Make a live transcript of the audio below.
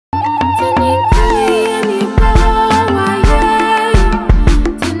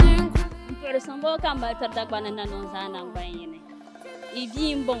Kambo kamba tardakwana na nonzana ngbayine.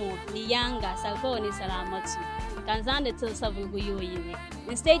 Ibi mbongo ni yanga salpo ni salamatu. Kanzande til sabu guyoyine.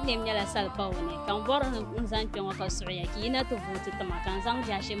 Instead name nyala salpa one. Kambor nzan pyongo kasuya ki ina to vote tama kanzang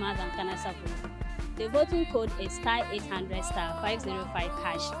jashima zan kana sabu. The voting code is star 800 star 505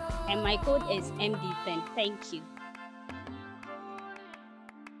 hash and my code is MD10. Thank you.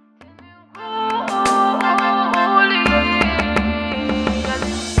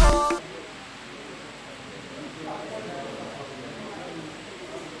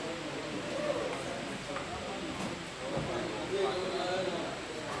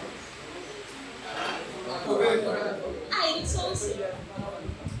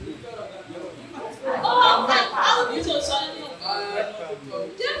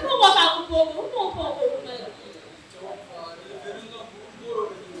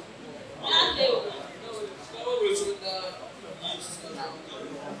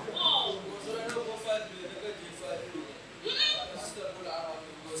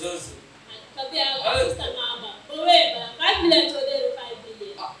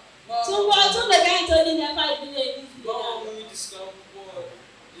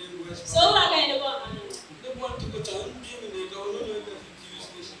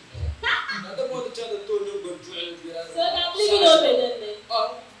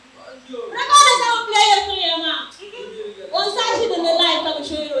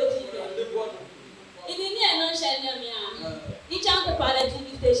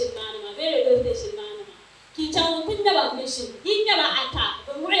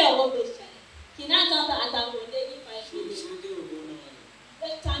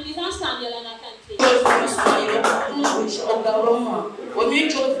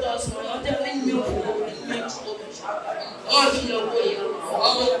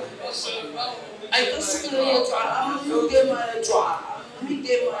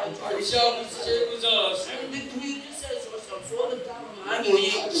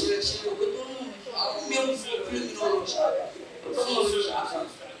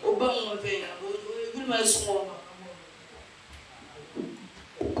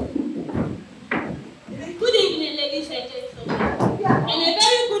 Good evening, ladies and gentlemen, and a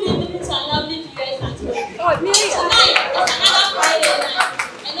very good evening to our lovely viewers at home. Tonight is another Friday night,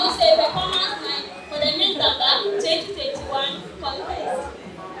 and also a performance night for the Miss Damba 2021 contest.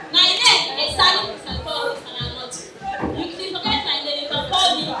 My name is Sally Sanford, and I'm not. You can forget my name, you can call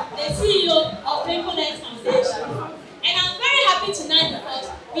me the CEO of Faithfulness Foundation. And I'm very happy tonight because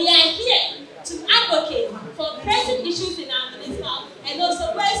we are here to advocate for pressing issues in our municipal and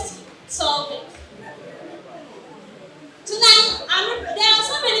also ways to solve it. Tonight, there are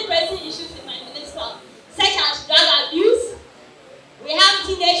so many pressing issues in my municipal, such as drug abuse, we have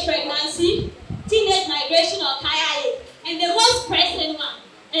teenage pregnancy, teenage migration or higher age, and the most pressing one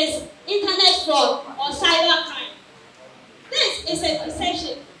is internet fraud or cybercrime. This is a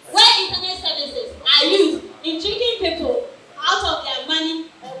section where internet services are used in tricking people out of their money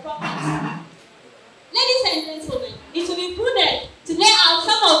or property. Ladies and gentlemen, it will be prudent to lay out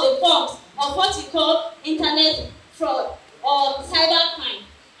some of the forms of what we call internet fraud or cybercrime.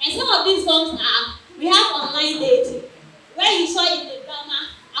 And some of these forms are, we have online dating, where you saw in the drama,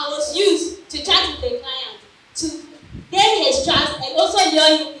 I was used to chat with the client, to gain his trust and also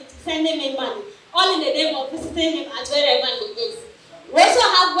lure him into sending me money, all in the name of visiting him at wherever he is. We also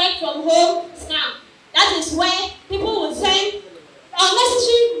have work from home scam. That is where people will send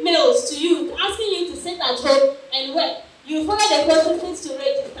unnecessary mails to you, asking you to sit at home and work. You follow the processes to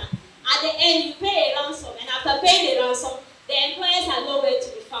register. At the end, you pay a ransom, and after paying the ransom, the employers are nowhere to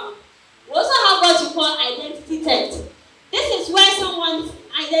be found. We also have what you call identity theft. This is where someone's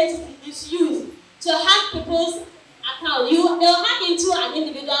identity is used to hack people's account. They'll hack into an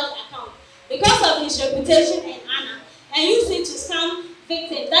individual's account because of his reputation and honor, and use it to scam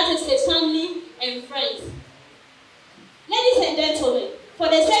victims, that is his family and friends. Ladies and gentlemen, for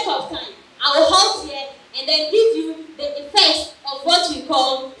the sake of time, I will halt here and then give you the effects of what we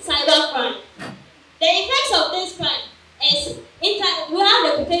call cybercrime. The effects of this crime is we have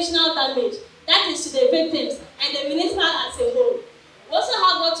reputational damage, that is to the victims and the municipal as a whole. We also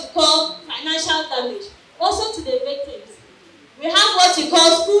have what we call financial damage, also to the victims. We have what we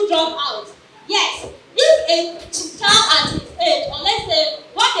call school dropouts. Yes, if a child at his age, or let's say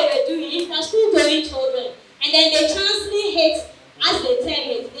what they were doing, if they're school going children, and then they translate hate as they tell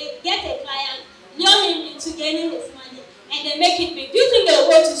it, they get a client, lure him into gaining his money, and they make it big. Do you think they'll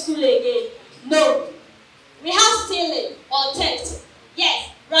go to school again? No. We have stealing or theft. Yes,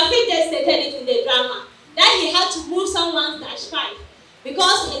 Rafi just stated it in the drama, that he had to move someone's dash 5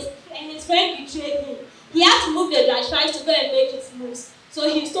 because his friend betrayed him. He had to move the dash 5 to go and make his moves. So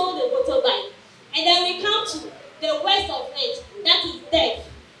he stole the motorbike. And then we come to the worst of it, that is death.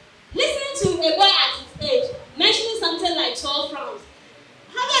 Listen to a boy at his age mentioning something like 12 rounds.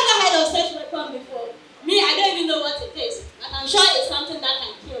 Have you ever heard of such weapon before? Me, I don't even know what it is, but I'm sure it's something that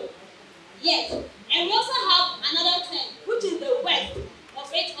can kill. Yes, and we also have another term, which is the worst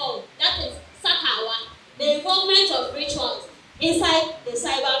of it all, that is Sakawa, the involvement of rituals inside the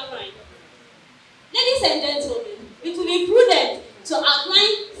cybercrime. Ladies and gentlemen, it will be prudent to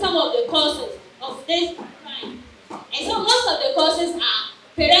outline some of the causes of this crime. And so most of the causes are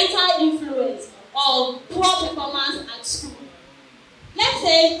parental influence or poor performance at school. Let's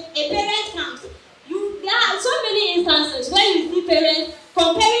say a parent comes. There are so many instances where you see parents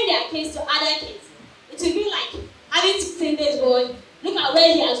comparing their kids to other kids. It will be like having 16 days boy, look at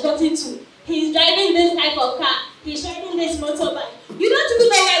where he has gotten to. He's driving this type of car, he's riding this motorbike. You don't even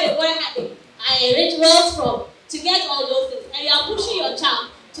know where the boy had a rituals from to get all those things, and you are pushing your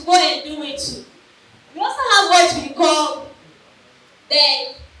child to go and do it too. We also have what we call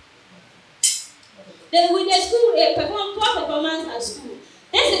with the school, poor performance at school.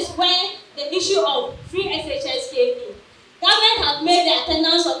 This is where the issue of free SHS came in. Government have made the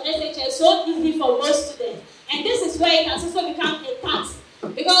attendance of SHS so easy for most students, and this is where it has also become a tax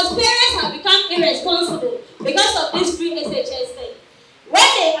because parents have become irresponsible because of this free SHS thing. When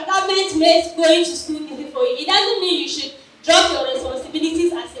the government makes going to school easy for you, it doesn't mean you should drop your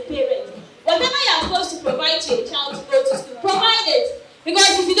responsibilities as a parent. Whatever you are supposed to provide to a child to go to school, provide it.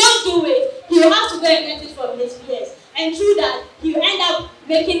 Because if you don't do it, he will have to go and get it from his peers. And through that, he will end up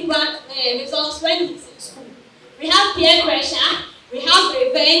making bad results when he's in school. We have peer pressure, we have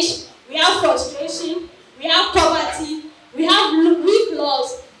revenge, we have frustration, we have poverty, we have weak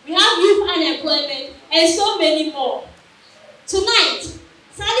laws, we have youth unemployment, and so many more. Tonight,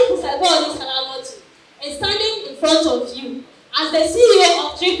 Sadi Kusabodi Salamotu is standing in front of you as the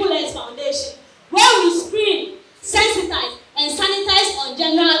CEO of Triple S Foundation, where we screen, sensitize, and sanitize on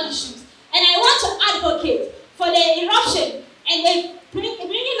general issues. And I want to advocate for the eruption and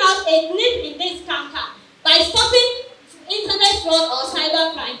bringing out a nip in this canker by stopping internet fraud or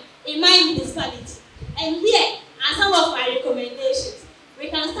cybercrime in my municipality. And here are some of my recommendations. We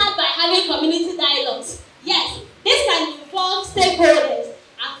can start by having community dialogues. Yes, this can involve stakeholders,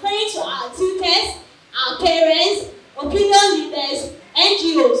 referring to our tutors, our parents, opinion leaders,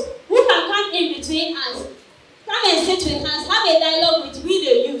 NGOs, who can come in between us, come and sit with us, have a dialogue with we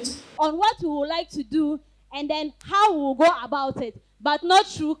the youth on what we would like to do and then how we will go about it, but not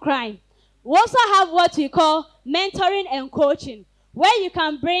through crime. We also have what we call mentoring and coaching, where you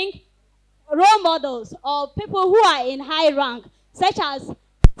can bring role models or people who are in high rank, such as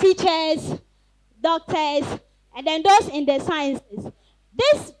teachers, doctors, and then those in the sciences.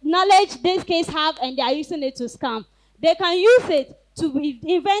 This knowledge these kids have and they are using it to scam. They can use it to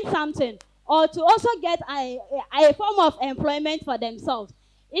invent something or to also get a form of employment for themselves.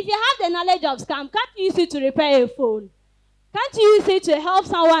 If you have the knowledge of scam, can't you use it to repair a phone? Can't you use it to help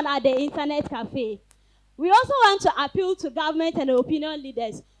someone at the internet cafe? We also want to appeal to government and opinion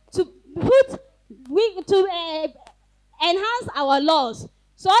leaders to enhance our laws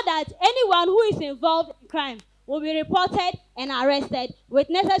so that anyone who is involved in crime will be reported and arrested with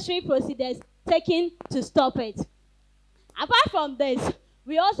necessary procedures taken to stop it. Apart from this,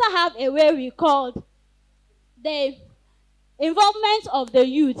 we also have a way we call the involvement of the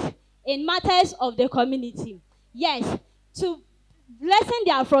youth in matters of the community. Yes, to lessen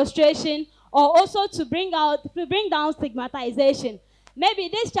their frustration or also to bring down stigmatization. Maybe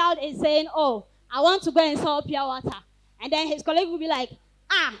this child is saying, oh, I want to go and sell pure water. And then his colleague will be like,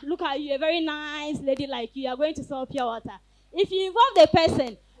 ah, look at you, a very nice lady like you are going to sell pure water. If you involve the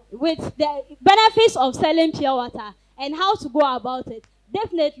person with the benefits of selling pure water and how to go about it,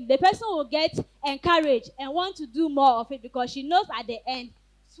 definitely the person will get encouraged and want to do more of it because she knows at the end,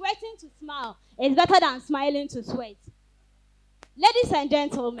 sweating to smile is better than smiling to sweat. Ladies and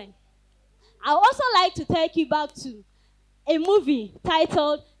gentlemen, I would also like to take you back to a movie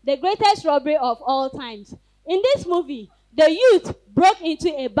titled The Greatest Robbery of All Times. In this movie, the youth broke into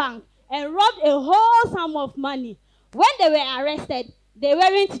a bank and robbed a whole sum of money. When they were arrested, they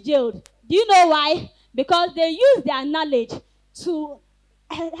weren't jailed. Do you know why? Because they used their knowledge to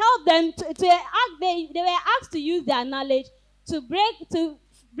help them they were asked to use their knowledge to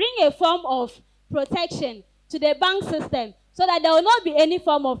bring a form of protection to the bank system so that there will not be any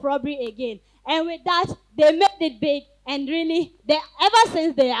form of robbery again. And with that, they made it big, and really, ever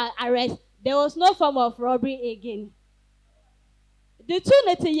since their arrest, there was no form of robbery again. The two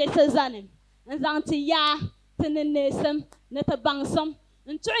nete yesazanim, nzanti ya tenenesem nete bangsam,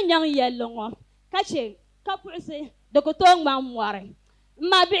 ntunyang yelongo, kache kapurse dokotong mamware.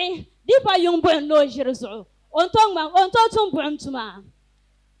 Mabi Deepa yung buin no jirizu. On to buin tuma.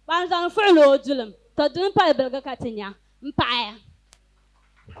 Banzan for lo dulum. To dun pa belga katinya. Mpaya.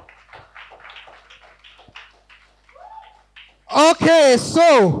 Okay,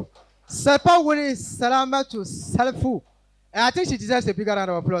 so Sepa Winnie Salamatu Salfu. And I think she deserves a bigger round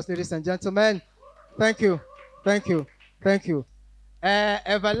of applause, ladies and gentlemen. Thank you, thank you, thank you.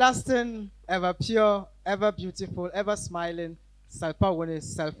 Everlasting, ever pure, ever beautiful, ever smiling. Sepa Winnie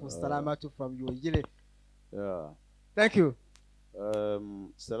Salfu Salamatu from you, Yile. Yeah. Thank you.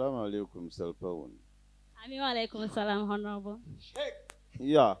 Salam alaikum, Salpawun. Alaikum salam, honorable.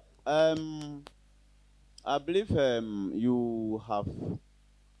 Yeah. I believe you have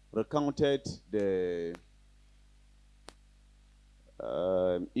recounted the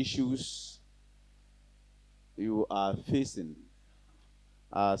issues you are facing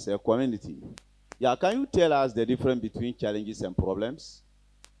as a community. Yeah, can you tell us the difference between challenges and problems?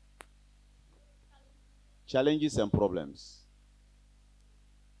 Challenges and problems.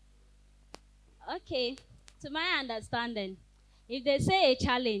 Okay, to my understanding, if they say a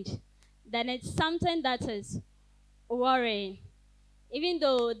challenge, then it's something that is worrying, even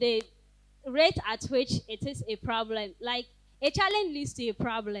though the rate at which it is a problem. Like, a challenge leads to a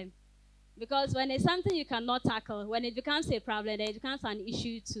problem. Because when it's something you cannot tackle, when it becomes a problem, then it becomes an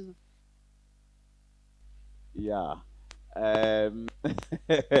issue too. Yeah.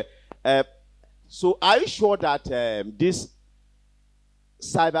 So are you sure that this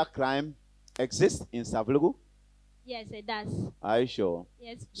cybercrime exists in Savlugu? Yes, it does. Are you sure?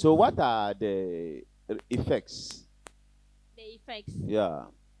 Yes. Please. So what are the effects? The effects. Yeah.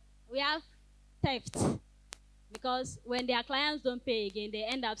 We have theft. Because when their clients don't pay again, they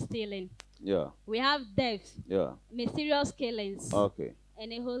end up stealing. Yeah. We have theft. Yeah. Mysterious killings. Okay.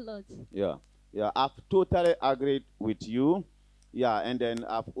 And a whole lot. Yeah. Yeah. I've totally agreed with you. Yeah. And then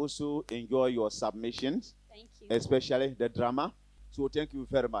I've also enjoyed your submissions. Thank you. Especially the drama. So thank you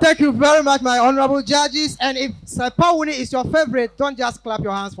very much. Thank you very much, my honorable judges. And if Sepa Winnie is your favorite, don't just clap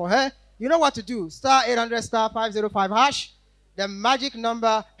your hands for her. You know what to do. Star 800 star 505 hash. The magic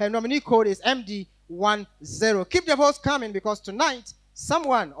number, her nominee code is MD10. Keep the votes coming because tonight,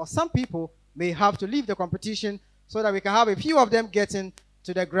 someone or some people may have to leave the competition so that we can have a few of them getting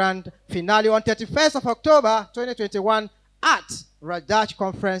to the grand finale on 31st of October 2021 at Radaj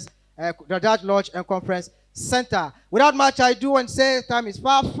Conference, Radaj Lodge and Conference Center. Without much ado and say time is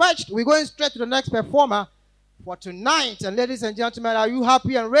far-fetched, we're going straight to the next performer for tonight. And ladies and gentlemen, are you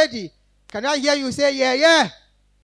happy and ready? Can I hear you say yeah, yeah?